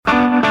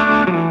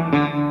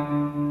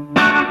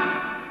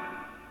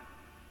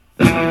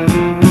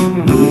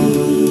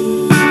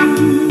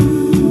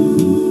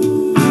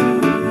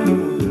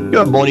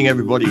Good morning,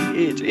 everybody.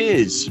 It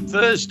is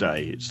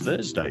Thursday. It's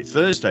Thursday,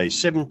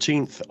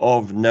 17th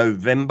of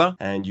November,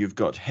 and you've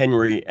got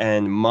Henry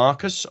and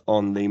Marcus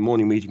on the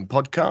Morning Meeting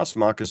Podcast.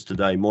 Marcus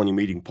Today Morning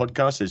Meeting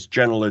Podcast is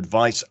general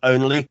advice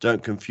only.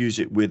 Don't confuse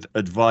it with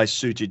advice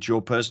suited to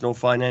your personal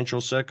financial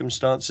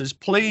circumstances,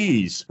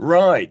 please.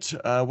 Right.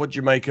 What do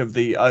you make of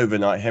the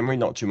overnight, Henry?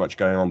 Not too much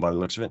going on by the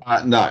looks of it.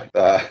 No,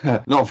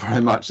 not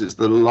very much. It's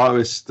the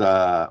lowest,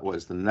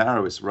 it's the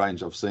narrowest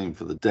range I've seen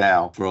for the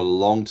Dow for a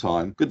long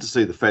time. Good to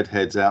see the Fed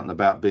heads out and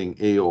about being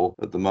Eeyore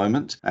at the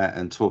moment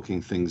and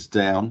talking things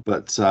down.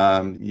 But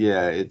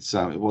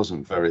it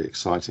wasn't very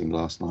exciting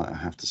last night, I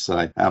have to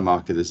say. Our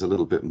market is a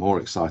little bit more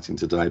exciting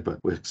today, but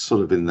we're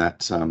sort of in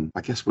that, I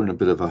guess we're in a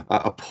bit of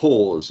a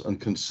pause and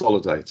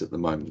consolidate at the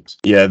moment.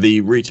 Yeah, the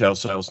retail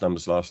sales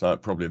numbers last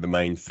night, probably the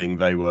main thing.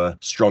 They were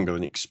stronger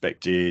than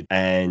expected,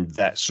 and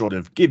that sort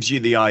of gives you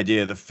the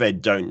idea the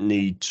Fed don't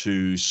need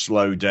to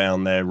slow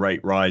down their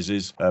rate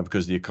rises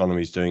because the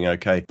economy is doing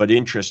okay. But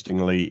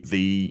interestingly,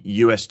 the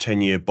US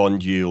 10-year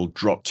bond yield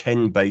dropped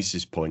 10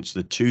 basis points.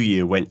 The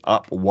 2-year went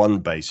up 1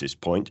 basis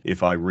point,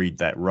 if I read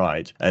that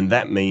right. And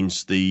that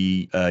means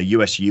the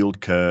US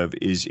yield curve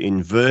is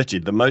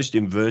inverted, the most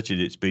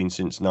inverted it's been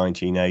since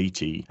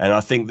 1980. And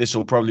I think this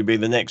will probably be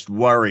the next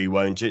worry,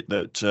 won't it,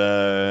 that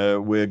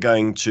we're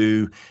going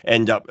to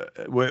end up,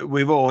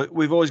 we've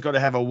always got to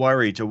have a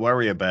worry to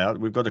worry about.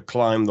 We've got to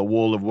climb the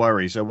wall of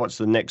worry. So what's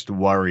the next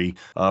worry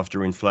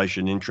after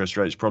inflation, interest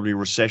rates? Probably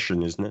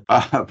recession, isn't it?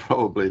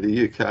 Probably.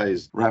 The UK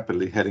is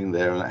rapidly heading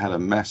there, and it had a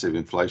massive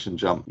inflation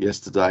jump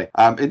yesterday.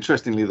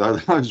 Interestingly, though,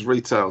 those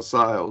retail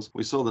sales,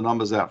 we saw the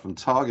numbers out from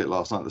Target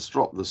last night. The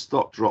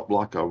stock dropped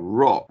like a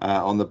rock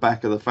on the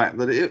back of the fact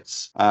that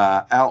its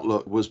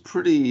outlook was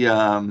pretty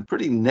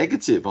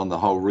negative on the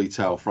whole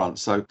retail front.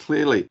 So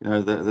clearly,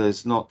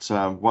 there's not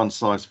one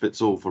size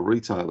fits all for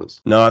retailers.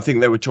 No, I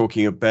think they were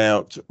talking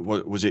about,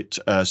 what was it,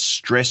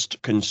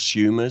 stressed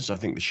consumers. I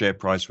think the share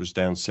price was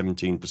down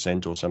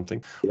 17% or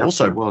something. Yep,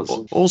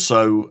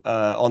 Also,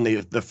 on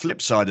the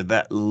flip side of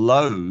that,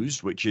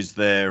 Lowe's, which is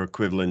their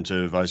equivalent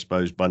of, I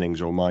suppose,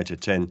 Bunnings or Mitre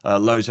 10,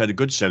 Lowe's had a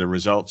good set of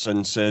results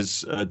and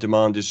says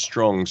demand is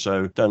strong.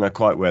 So don't know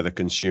quite where the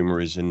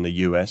consumer is in the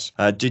US.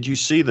 Did you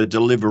see the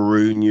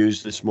Deliveroo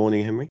news this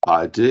morning, Henry?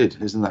 I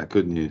did. Isn't that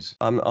good news?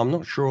 I'm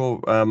not sure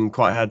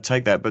quite how to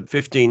take that, but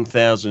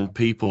 15,000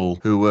 people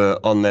who were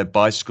on their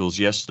bicycles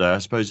yesterday. I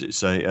suppose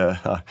it's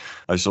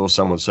I saw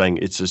someone saying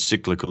it's a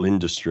cyclical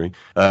industry.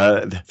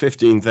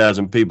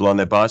 15,000 people on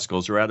their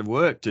bicycles are out of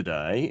work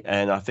today,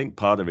 and I think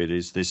part of it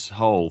is this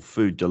whole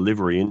food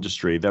delivery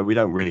industry, though we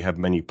don't really have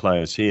many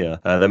players here.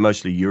 They're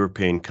mostly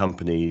European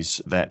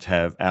companies that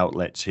have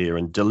outlets here,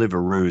 and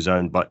Deliveroo is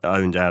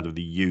owned out of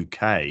the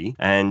UK,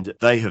 and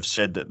they have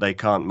said that they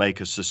can't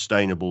make a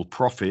sustainable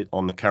profit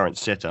on the current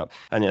setup.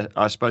 And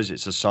I suppose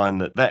it's a sign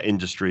that that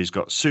industry has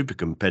got super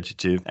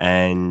competitive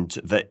and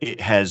that it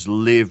has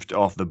lived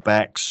off the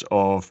backs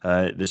of,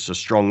 this is a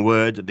strong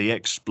word, the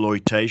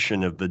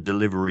exploitation of the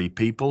delivery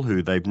people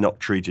who they've not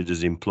treated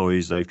as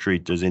employees, they've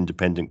treated as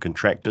independent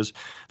contractors.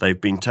 They've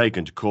been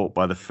taken to court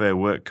by the Fair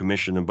Work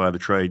Commission and by the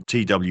trade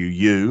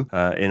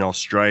TWU in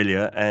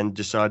Australia and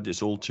decided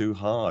it's all too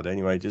hard.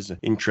 Anyway, it is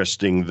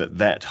interesting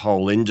that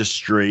whole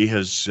industry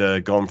has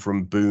gone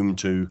from boom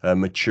to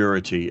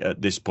maturity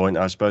at this point.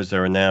 I suppose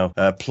there are now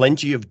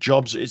plenty of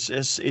jobs. It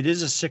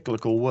is a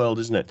cyclical world,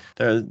 isn't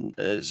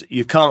it?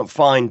 You can't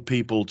find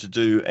people to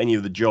do any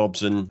of the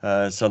jobs, and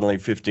suddenly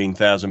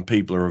 15,000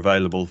 people are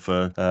available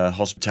for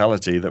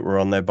hospitality that were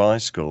on their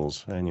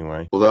bicycles.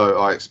 Anyway. Although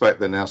I expect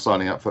they're now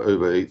signing up for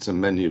Uber Eats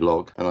and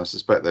Menulog, and I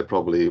suspect they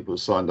probably were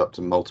signed up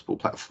to multiple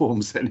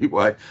platforms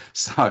anyway.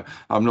 So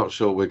I'm not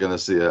sure we're going to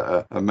see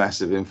a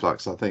massive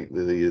influx. I think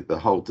the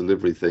whole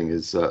delivery thing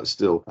is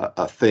still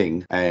a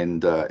thing,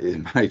 and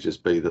it may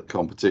just be that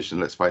competition.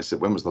 Let's face it,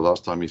 when was the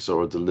last time you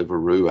saw a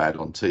Deliveroo ad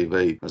on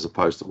TV as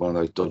opposed to one of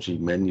those dodgy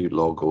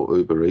Menulog or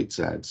Uber Eats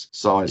ads?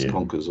 Size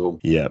conquers all.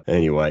 Yeah.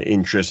 Anyway,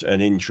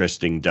 an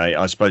interesting day.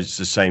 I suppose it's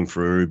the same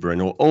for Uber,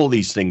 and all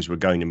these things were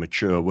going to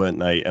mature, weren't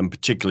they? And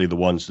particularly the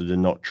ones that are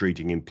not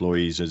treating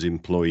employees as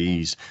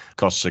employees.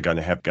 Costs are going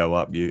to have to go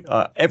up.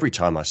 Every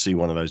time I see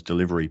one of those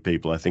delivery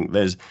people, I think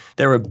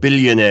there are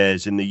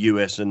billionaires in the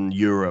US and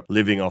Europe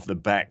living off the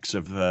backs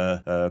of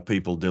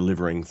people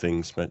delivering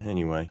things. But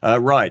anyway,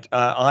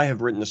 I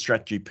have written a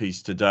strategy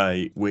piece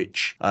today,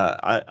 which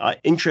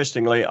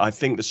interestingly, I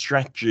think the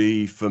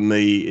strategy for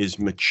me is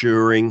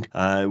maturing.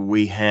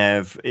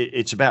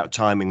 It's about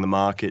timing the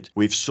market.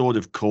 We've sort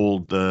of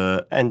called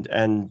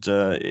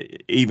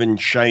even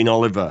Shane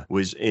Oliver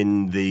was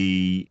in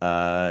the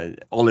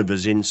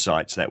Oliver's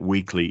Insights, that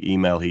weekly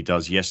email he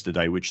does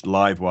yesterday, which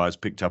Livewire's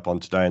picked up on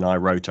today and I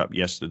wrote up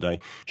yesterday.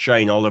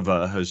 Shane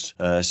Oliver has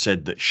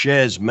said that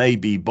shares may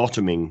be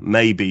bottoming.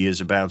 Maybe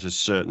is about as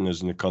certain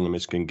as an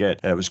economist can get.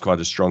 It was quite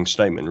a strong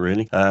statement,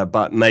 really.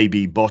 But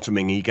maybe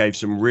bottoming. He gave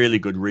some really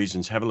good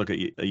reasons. Have a look at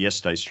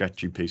yesterday's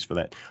strategy piece for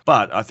that.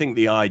 But I think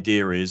the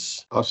idea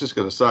is... I was just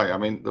going to say, I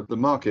mean, the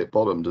market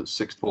bottomed at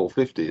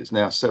 6,450. It's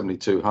now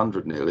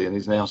 7,200 nearly, and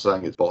he's now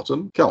saying it's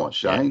bottom. Come on,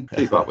 Shane.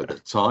 Keep up with the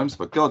times,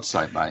 for God's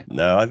sake, mate.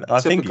 No,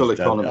 I think Typical he's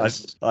done.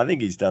 economist. I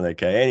think he's done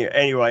okay.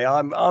 Anyway,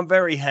 I'm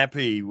very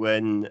happy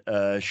when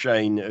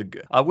Shane.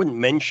 I wouldn't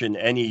mention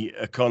any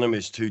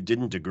economist who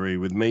didn't agree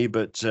with me,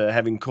 but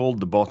having called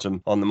the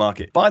bottom on the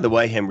market. By the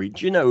way, Henry,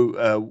 do you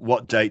know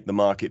what date the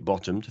market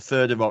bottomed?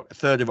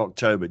 3rd of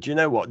October. Do you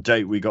know what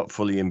date we got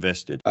fully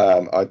invested?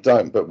 I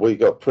don't, but we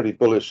got pretty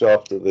bullish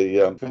after the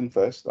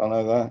FinFest. I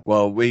know that.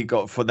 Well,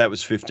 that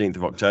was 15th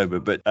of October,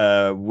 but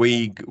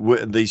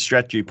the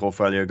strategy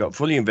portfolio got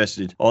fully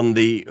invested on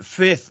the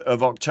 5th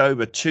of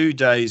October, 2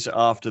 days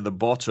after the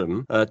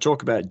bottom.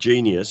 Talk about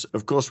genius.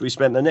 Of course, we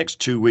spent the next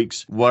 2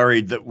 weeks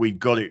worried that we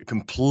got it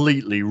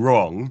completely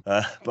wrong,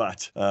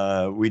 but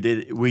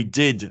we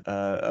did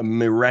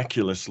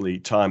miraculously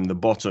time the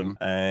bottom,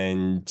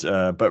 and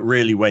but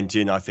really went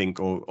in, I think,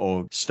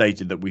 or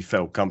stated that we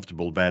felt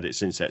comfortable about it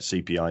since that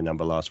CPI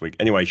number last week.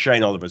 Anyway,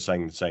 Shane Oliver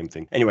saying the same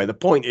thing. Anyway, the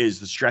point is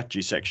the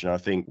strategy section. I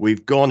think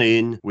we've gone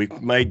in,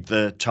 we've made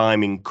the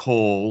timing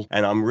call,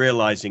 and I'm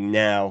realizing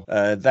now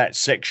that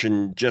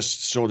section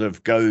just sort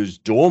of goes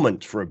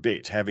dormant for a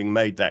bit, having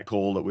made that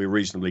call that we're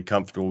reasonably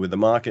comfortable with the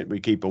market. We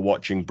keep a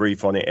watching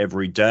brief on it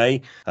every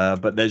day,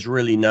 but there's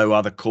really no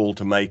other call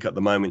to make at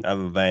the moment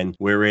other than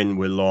we're in,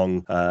 we're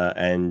long,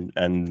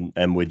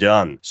 and we're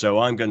done. So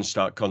I'm going to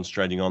start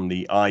concentrating on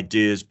the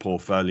ideas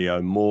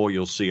portfolio more.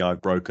 You'll see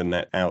I've broken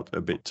that out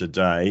a bit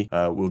today.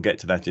 We'll get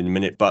to that in a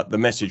minute, but the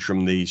message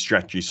from the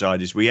strategy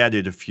side is we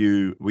added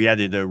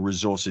a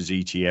resources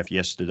ETF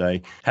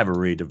yesterday. Have a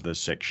read of the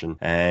section,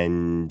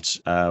 and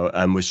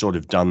we're sort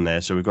of done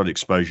there. So we've got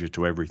exposure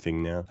to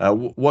everything now.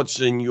 What's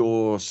in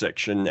your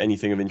section?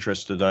 Anything of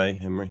interest today,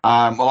 Henry?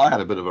 Well, I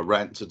had a bit of a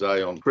rant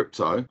today on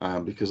crypto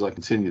because I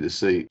continue to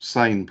see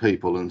sane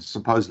people and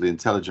supposedly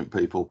intelligent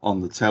people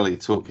on the telly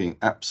talking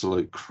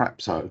absolute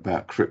crapto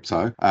about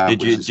crypto.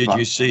 Did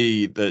you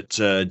see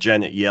that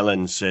Janet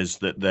Yellen says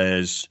that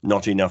there's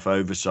not enough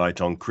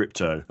oversight on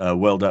crypto?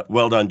 Well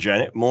done,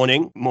 Janet.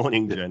 Morning,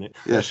 Janet.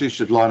 Yeah, she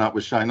should line up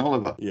with Shane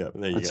Oliver. Yeah,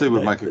 there you go. The two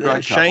would make a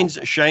great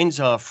couple. Shane's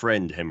our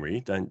friend,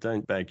 Henry.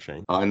 Don't bag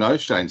Shane. I know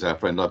Shane's our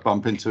friend. I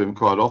bump into him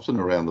quite often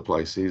around the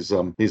place. He's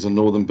a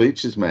Northern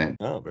Beaches man.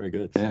 Oh, very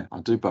good. Yeah, I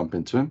do bump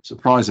into him.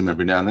 Surprise him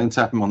every now and then.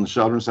 Tap him on the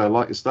shoulder and say, "I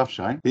like your stuff,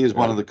 Shane." He is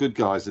one of the good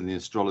guys in the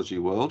astrology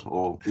world,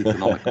 or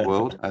economic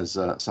world, as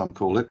some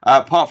call it.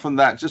 Apart from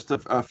that, just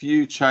a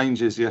few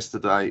changes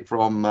yesterday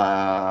from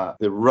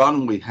the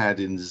run we had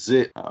in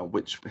Zip,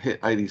 which hit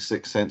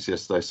 86 cents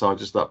yesterday. So I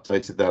just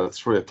updated that at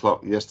 3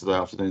 o'clock yesterday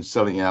afternoon,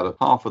 selling out of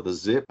half of the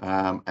Zip,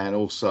 and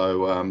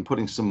also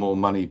putting some more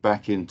money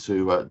back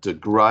into De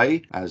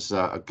Grey as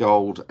a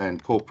gold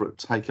and corporate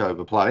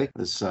takeover play.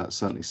 There's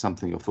certainly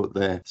something afoot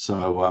there.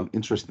 So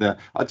interesting there.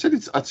 I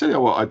tell you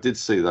what I did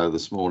see though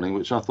this morning,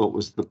 which I thought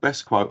was the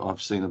best quote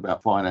I've seen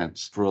about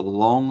finance for a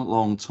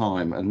long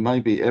time. And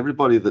maybe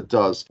everybody that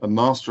does a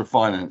Master of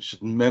Finance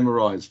should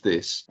memorize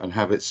this and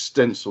have it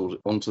stenciled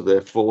onto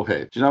their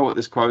forehead. Do you know what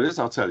this quote is?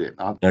 I'll tell you.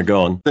 Now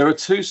go on. There are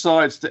two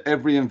sides to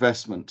every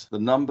investment, the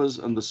numbers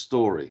and the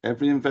story.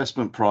 Every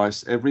investment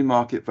price, every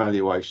market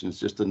valuation is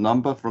just a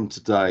number from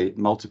today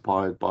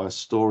multiplied by a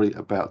story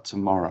about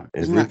tomorrow.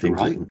 Isn't that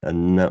great?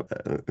 And no,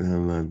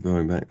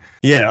 going back.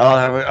 Yeah,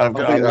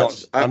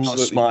 I'm not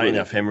smart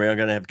enough, Henry. I'm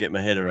going to have to get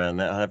my head around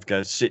that. I have to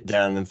go sit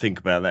down and think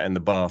about that in the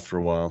bath for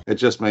a while. It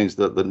just means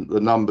that the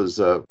numbers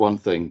are one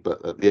thing,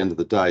 but at the end of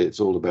the day, it's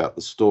all about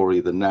the story,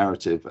 the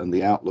narrative, and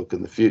the outlook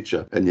in the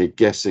future. And you're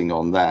guessing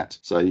on that.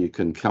 So you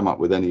can come up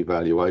with any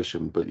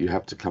valuation, but you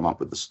have to come up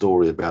with the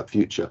story about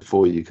future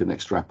before you can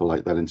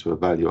extrapolate that into a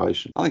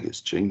valuation. I think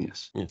it's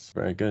genius. Yes,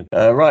 very good.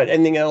 Right,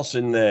 anything else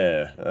in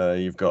there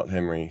you've got,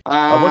 Henry?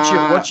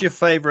 What's your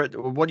favorite?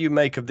 What do you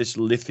make of this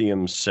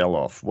lithium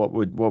sell-off? What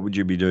would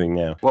you be doing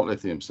now? What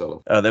lithium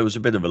sell-off? There was a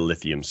bit of a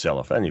lithium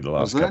sell-off only the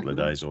last couple of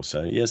days or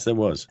so. Yes, there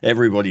was.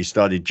 Everybody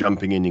started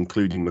jumping in,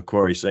 including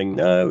Macquarie, saying,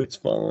 no, it's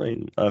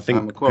fine. I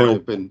think Macquarie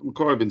have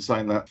been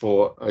saying that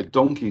for a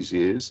donkey's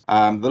years.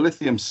 The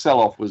lithium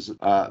sell-off was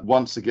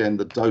once again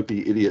the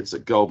dopey idiots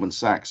at Goldman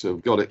Sachs who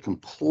have got it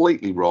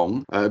completely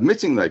wrong,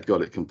 admitting they've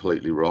got it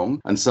completely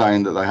wrong and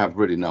saying that they have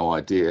really no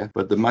idea.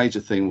 But the major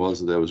thing was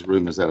that there was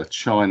rumours out of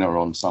China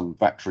on some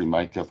battery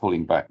maker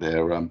pulling back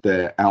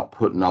their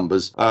output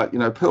numbers.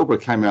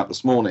 Pilbara came out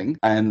this morning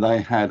and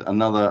they had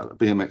another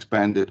BMX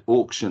Bandit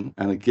auction,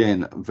 and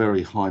again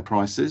very high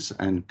prices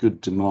and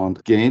good demand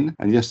again.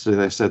 And yesterday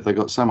they said they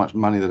got so much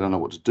money they don't know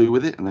what to do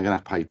with it and they're going to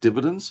have to pay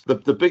dividends.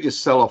 The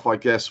biggest sell-off, I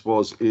guess,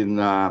 was in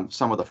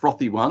some of the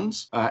frothy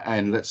ones,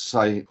 and let's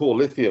say Core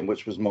Lithium,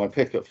 which was my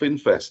pick at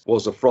FinFest,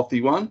 was a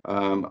frothy one,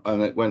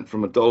 and it went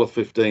from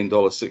 $1.15,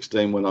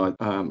 $1.16 when I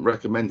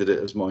recommended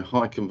it as my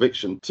high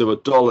conviction to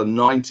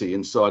 $1.90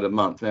 inside a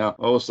month. Now,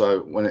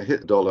 also when it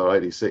hit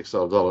 $1.86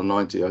 or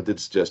 $1.90, I did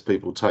suggest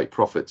people take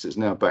profits. It's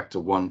now back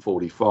to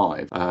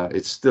 $1.45.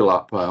 It's still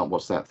up.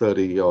 What's that?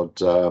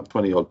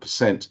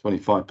 20%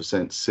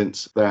 25%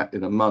 since that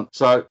in a month.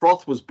 So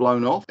froth was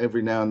blown off.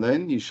 Every now and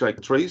then you shake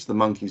the trees, the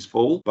monkeys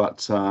fall,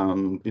 but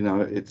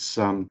it's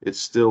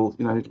still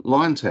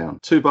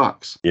Liontown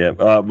 $2.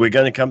 Yeah, we're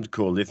going to come to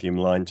Core Lithium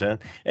Liontown.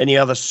 Any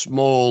other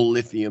small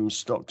lithium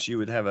stocks stocks you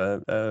would have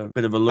a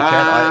bit of a look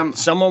at?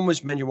 Someone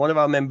was mentioning, one of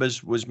our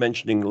members was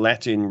mentioning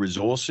Latin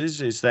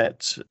Resources. Is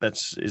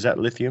that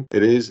lithium?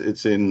 It is.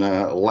 It's in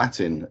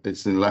Latin.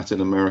 It's in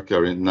Latin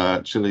America,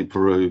 in Chile,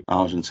 Peru,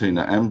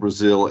 Argentina, and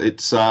Brazil.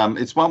 It's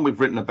one we've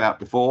written about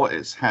before.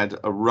 It's had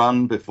a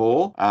run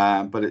before,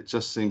 but it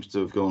just seems to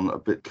have gone a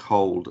bit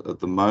cold at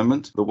the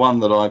moment. The one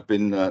that I've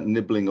been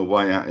nibbling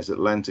away at is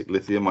Atlantic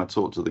Lithium. I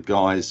talked to the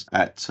guys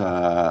at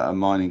a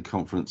mining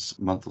conference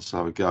a month or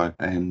so ago,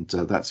 and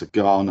that's a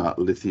Ghana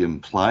lithium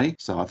play.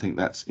 So I think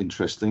that's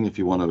interesting if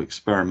you want to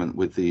experiment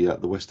with the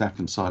West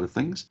African side of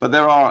things. But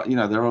there are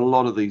a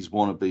lot of these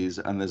wannabes,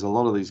 and there's a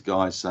lot of these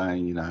guys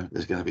saying,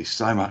 there's going to be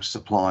so much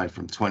supply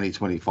from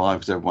 2025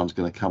 because everyone's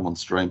going to come on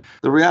stream.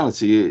 The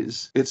reality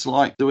is, it's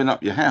like doing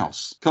up your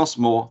house. Costs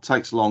more,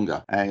 takes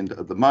longer. And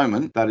at the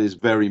moment, that is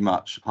very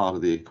much part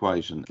of the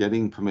equation.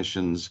 Getting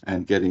permissions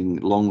and getting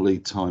long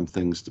lead time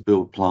things to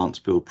build plants,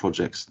 build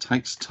projects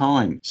takes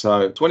time.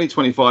 So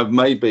 2025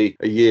 may be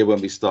a year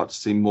when we start to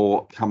see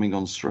more coming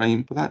on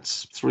stream, but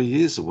that's 3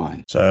 years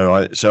away. So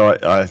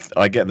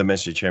I get the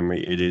message,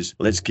 Henry. It is,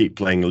 let's keep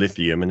playing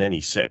lithium, and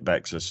any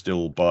setbacks are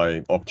still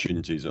buy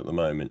opportunities at the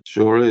moment.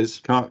 Sure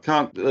is.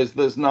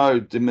 There's no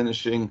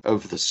diminishing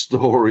of the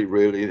story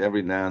really.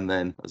 Every now and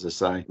then, as I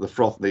say, the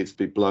froth needs to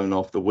be blown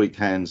off. The weak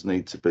hands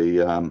need to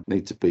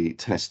be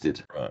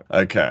tested. Right.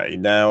 Okay.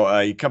 Now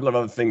a couple of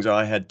other things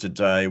I had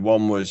today.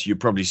 One was, you've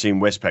probably seen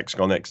Westpac's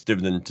gone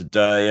ex-dividend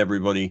today,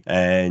 everybody,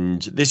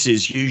 and this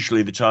is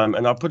usually the time.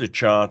 And I put a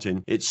chart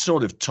in. It's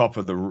sort of top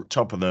of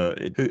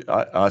the.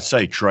 I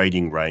say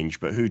trading range,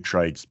 but who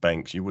trades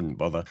banks? You wouldn't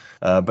bother.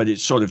 But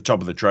it's sort of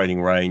top of the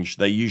trading range.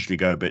 They usually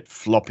go a bit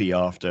floppy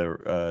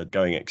after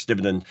going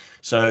ex-dividend.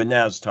 So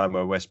now's the time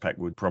where Westpac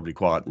would probably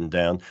quieten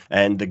down.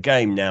 And the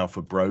game now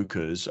for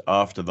brokers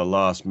after the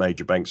last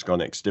major bank's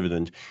gone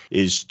ex-dividend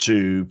is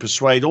to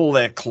persuade all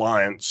their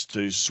clients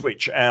to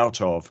switch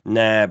out of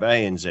NAB,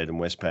 ANZ and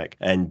Westpac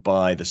and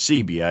buy the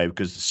CBA,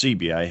 because the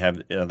CBA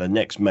have the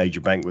next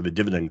major bank with a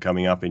dividend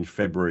coming up in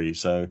February.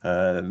 So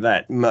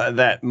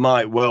that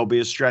might well be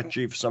a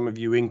strategy for some of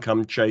you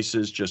income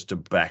chasers, just to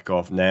back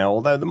off now,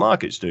 although the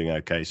market's doing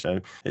okay. So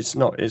it's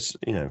not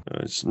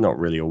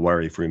really a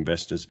worry for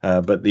investors.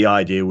 But the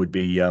idea would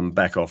be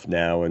back off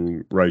now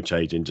and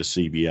rotate into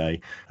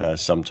CBA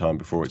sometime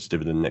before its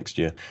dividend next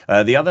year.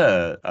 The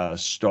other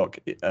stock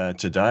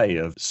today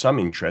of some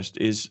interest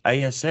is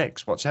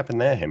ASX. What's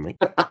happened there, Henry?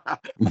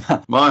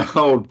 My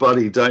old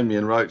buddy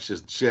Damien Roach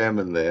is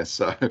chairman there,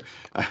 so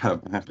I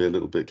have to be a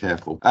little bit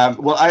careful.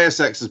 Well,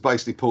 ASX has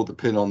basically pulled the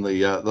pin on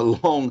the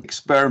long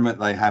experiment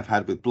they have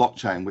had with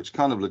blockchain, which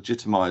kind of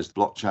legitimized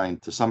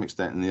blockchain to some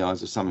extent in the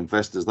eyes of some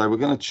investors. They were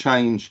going to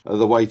change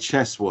the way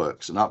chess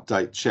works and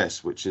update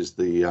chess, which is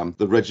the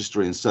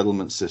registry and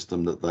settlement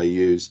system that they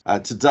use.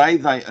 Today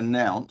they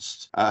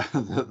announced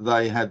that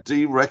they had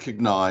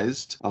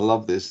de-recognized, I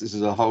love this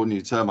is a whole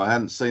new term, I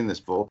hadn't seen this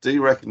before,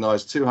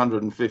 de-recognized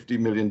 $250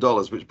 million,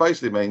 which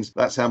basically means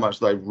that's how much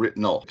they've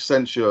written off.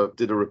 Accenture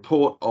did a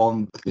report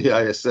on the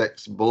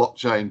ASX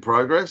blockchain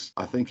progress.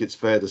 I think it's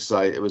fair to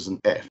say it was an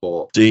F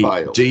or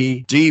fail.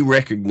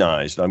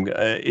 De-recognized.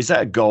 Is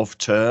that a golf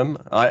term?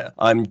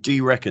 I'm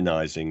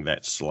de-recognizing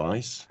that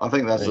slice. I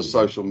think that's a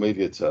social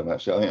media term,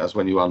 actually. I think that's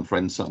when you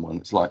unfriend someone.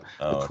 It's like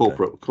a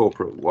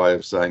corporate way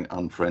of saying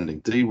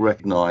unfriending.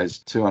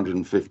 De-recognized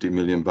 $250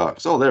 million.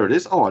 Oh, there it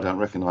is. Oh, I don't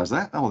recognize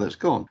that. Oh, that's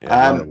gone.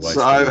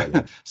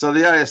 So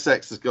the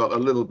ASX has got a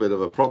little bit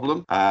of a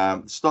problem.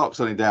 Stock's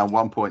only down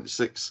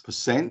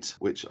 1.6%,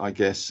 which I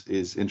guess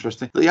is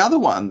interesting. The other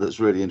one that's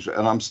really interesting,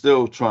 and I'm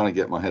still trying to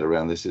get my head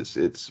around this,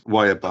 it's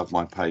way above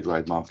my pay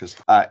grade, Marcus,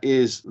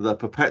 is the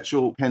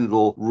Perpetual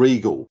Pendle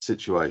Regal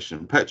situation.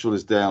 Perpetual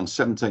is down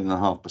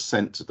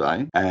 17.5%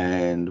 today,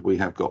 and we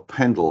have got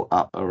Pendle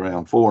up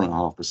around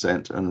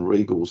 4.5%, and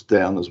Regal's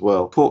down as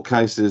well. Court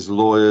cases,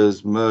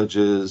 lawyers,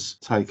 mergers,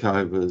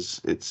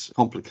 takeovers, it's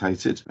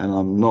complicated, and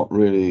I'm not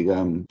really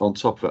on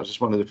top of it. I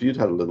just wondered if you'd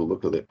had a little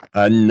look at it.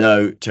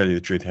 No, tell you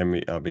the truth,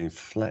 Henry, I've been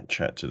flat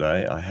chat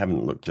today. I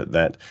haven't looked at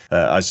that.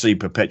 I see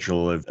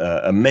Perpetual have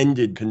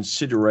amended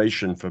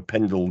consideration for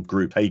Pendle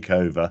Group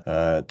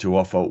takeover to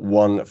offer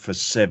 1 for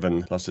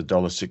 7 plus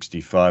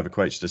 $1.65,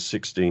 equates to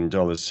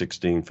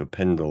 $16.16 for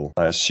Pendle.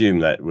 I assume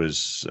that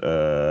was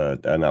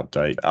an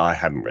update. I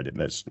haven't read it.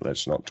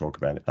 Let's not talk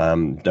about it.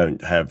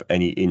 Don't have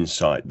any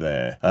insight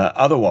there.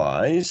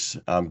 Otherwise,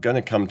 I'm going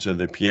to come to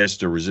the pièce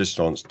de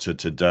résistance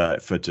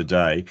for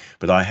today,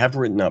 but I have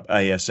written up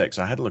ASX.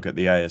 I had a look at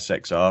the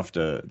ASX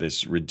after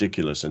this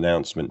ridiculous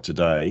announcement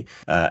today,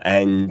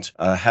 and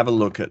have a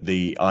look at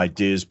the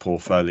ideas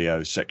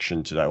portfolio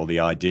section today, or the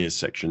ideas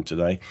section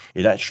today.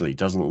 It actually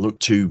doesn't look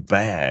too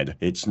bad.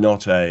 It's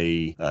not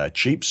a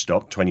cheap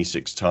stock,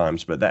 26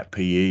 times, but that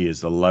PE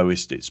is the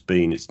lowest it's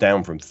been. It's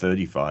down from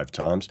 35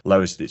 times,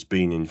 lowest it's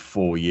been in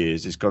 4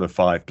 years. It's got a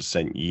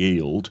 5%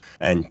 yield,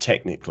 and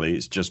technically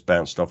it's just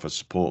bounced off a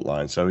support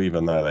line. So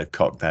even though they've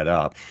cocked that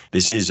up,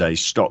 this is a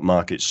stock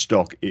market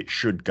stock. It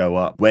should go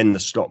up when the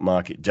stock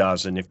market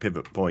does, and if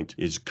pivot point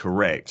is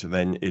correct,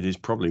 then it is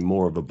probably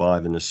more of a buy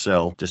than a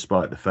sell,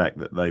 despite the fact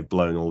that they've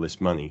blown all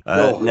this money.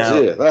 money.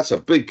 Dear, that's a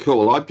big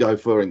call. I'd go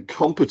for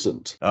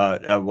incompetent.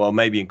 Well,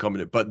 maybe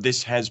incompetent, but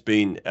this has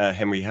been,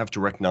 Henry, you have to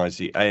recognize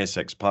the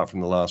ASX, apart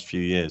from the last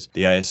few years,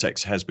 the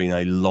ASX has been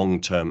a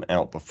long-term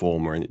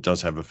outperformer, and it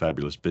does have a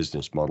fabulous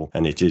business model,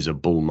 and it is a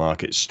bull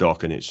market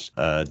stock, and it's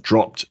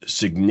dropped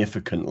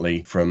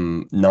significantly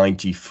from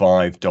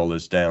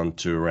 $95 down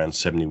to around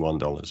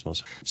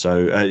 $71.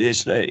 So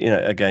it's,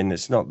 again,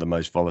 it's not the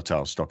most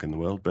volatile stock in the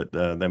world, but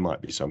there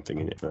might be something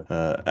in it for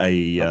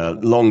a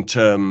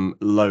long-term,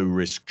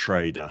 low-risk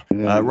trader.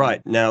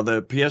 Right, now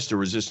the pièce de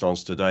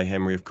résistance today,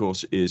 Henry, of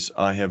course, is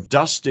I have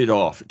dusted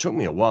off, it took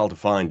me a while to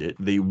find it,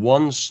 the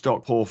one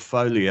stock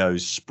portfolio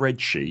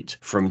spreadsheet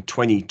from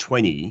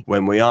 2020,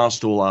 when we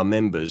asked all our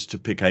members to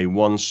pick a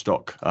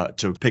stock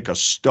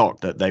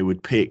that they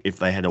would pick if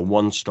they had a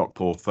one stock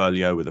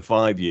portfolio with a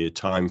 5-year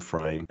time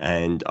frame,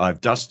 and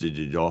I've dusted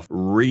it off,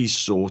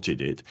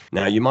 resorted it.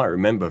 Now, you might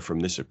remember from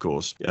this, of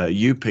course,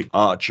 you picked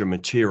Archer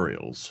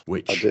Materials,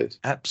 which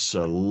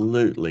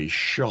absolutely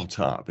shot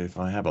up. If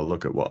I have a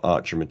look at what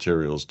Archer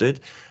Materials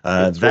did,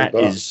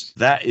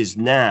 that is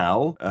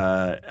now,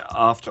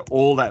 after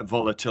all that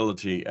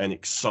volatility and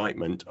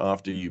excitement,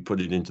 after you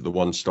put it into the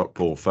one stock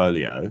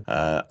portfolio,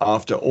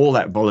 after all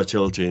that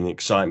volatility and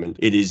excitement,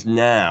 it is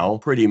now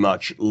pretty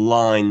much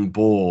line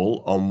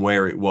ball on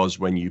where it was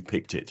when you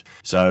picked it.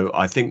 So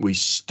I think we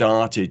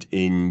started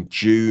in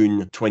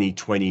June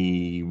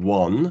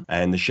 2021,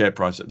 and the share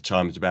price at the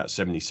time was about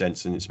 70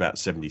 cents, and it's about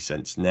 70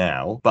 cents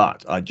now.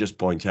 But I just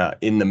point out,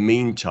 in the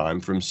meantime,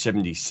 from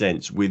 70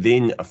 cents,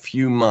 within a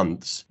few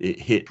months, it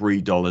hit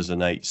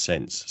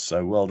 $3.08.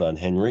 So well done,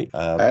 Henry.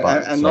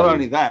 And not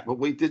only that, but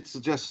we did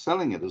suggest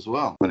selling it as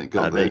well when it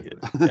got there.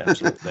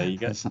 Absolutely, there you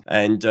go.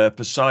 And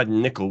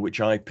Poseidon Nickel,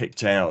 which I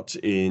picked out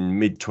in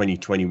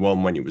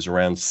mid-2021 when it was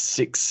around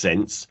 6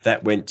 cents,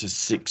 that went to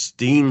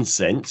 16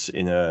 cents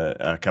in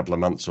a couple of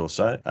months or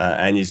so,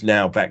 and is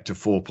now back to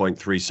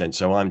 4.3 cents.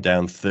 So I'm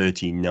down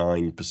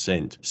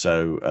 39%.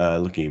 So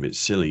looking a bit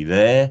silly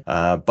there,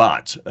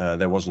 but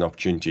there was an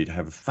opportunity to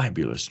have a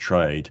fabulous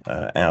trade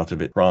out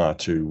of it prior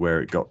to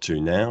where it got to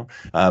now.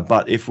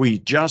 But if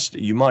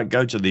you might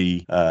go to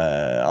the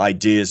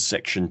ideas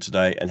section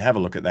today and have a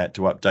look at that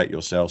to update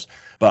yourselves.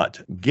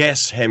 But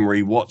guess,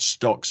 Henry, what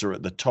stocks are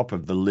at the top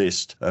of the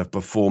list of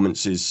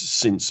performances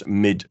since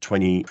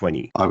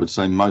mid-2020? I would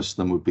say most of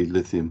them would be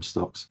lithium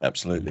stocks.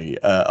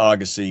 Absolutely.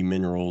 Argosy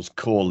Minerals,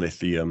 Core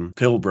Lithium,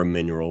 Pilbara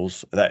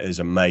Minerals. That is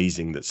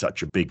amazing that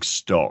such a big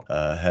stock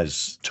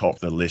has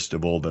topped the list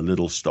of all the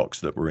little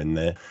stocks that were in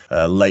there.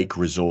 Lake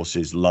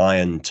Resources,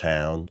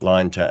 Liontown.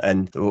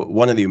 And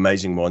one of the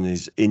amazing ones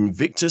is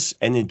Invictus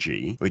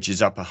Energy, which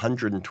is up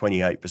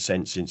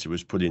 128% since it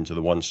was put into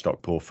the one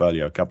stock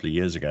portfolio a couple of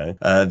years ago.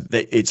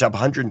 It's up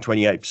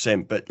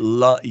 128%, but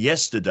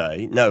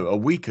a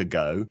week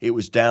ago, it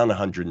was down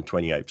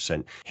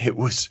 128%. It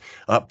was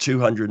up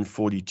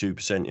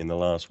 242% in the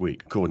last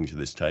week, according to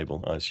this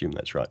table. I assume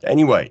that's right.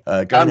 Anyway,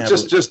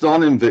 just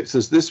on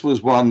Invictus, this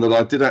was one that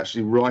I did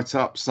actually write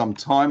up some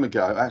time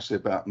ago, actually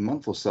about a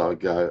month or so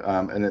ago,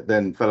 and it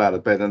then fell out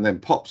of bed and then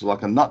popped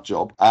like a nut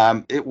job.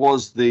 It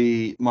was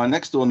my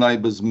next door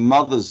neighbour's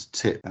mother's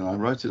tip, and I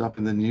wrote it up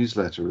in the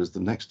newsletter as the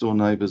next door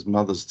neighbour's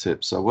mother's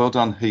tip. So well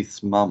done,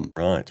 Heath's mum.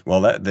 Right.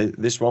 Well,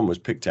 this one was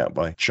picked out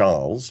by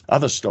Charles.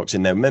 Other stocks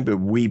in there. Remember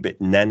Weebit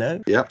Nano?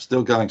 Yep,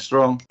 still going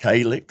strong.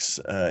 Calyx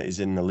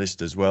is in the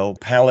list as well.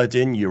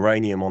 Paladin,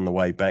 uranium on the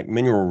way back.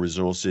 Mineral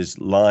Resources,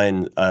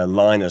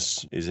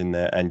 Linus is in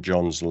there, and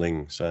John's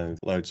Ling. So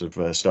loads of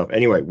stuff.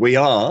 Anyway, we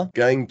are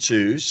going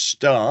to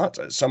start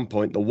at some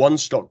point the one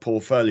stock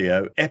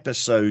portfolio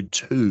episode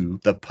 2,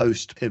 the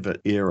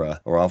post-pivot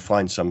era, or I'll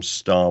find some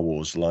Star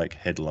Wars-like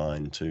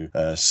headline to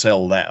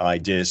sell that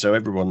idea. So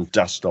everyone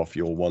dust off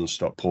your one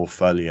stock portfolio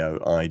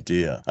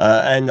idea.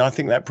 And I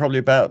think that probably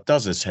about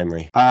does us,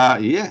 Henry.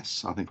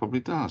 Yes, I think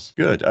probably does.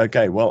 Good.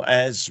 Okay. Well,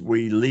 as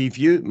we leave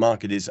you,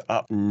 market is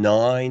up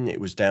 9. It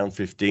was down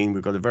 15.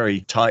 We've got a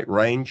very tight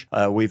range.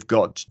 We've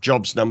got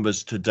jobs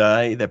numbers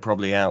today. They're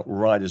probably out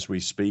right as we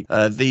speak.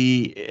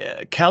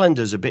 The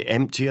calendar's a bit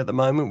empty at the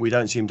moment. We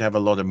don't seem to have a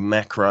lot of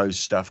macro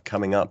stuff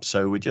coming up.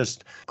 So we're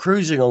just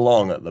cruising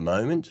along at the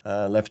moment,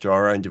 left to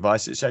our own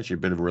device. It's actually a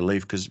bit of a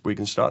relief because we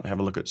can start to have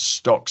a look at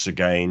stocks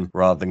again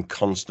rather than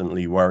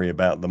constantly worry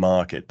about the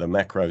market. The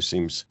macro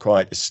seems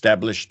quite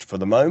established for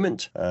the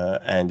moment,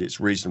 and it's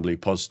reasonably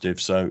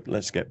positive. So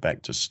let's get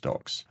back to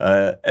stocks.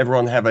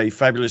 Everyone have a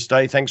fabulous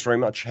day. Thanks very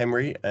much,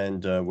 Henry,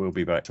 and we'll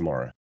be back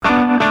tomorrow.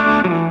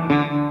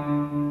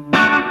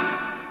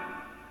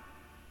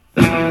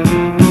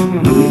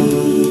 Thank you.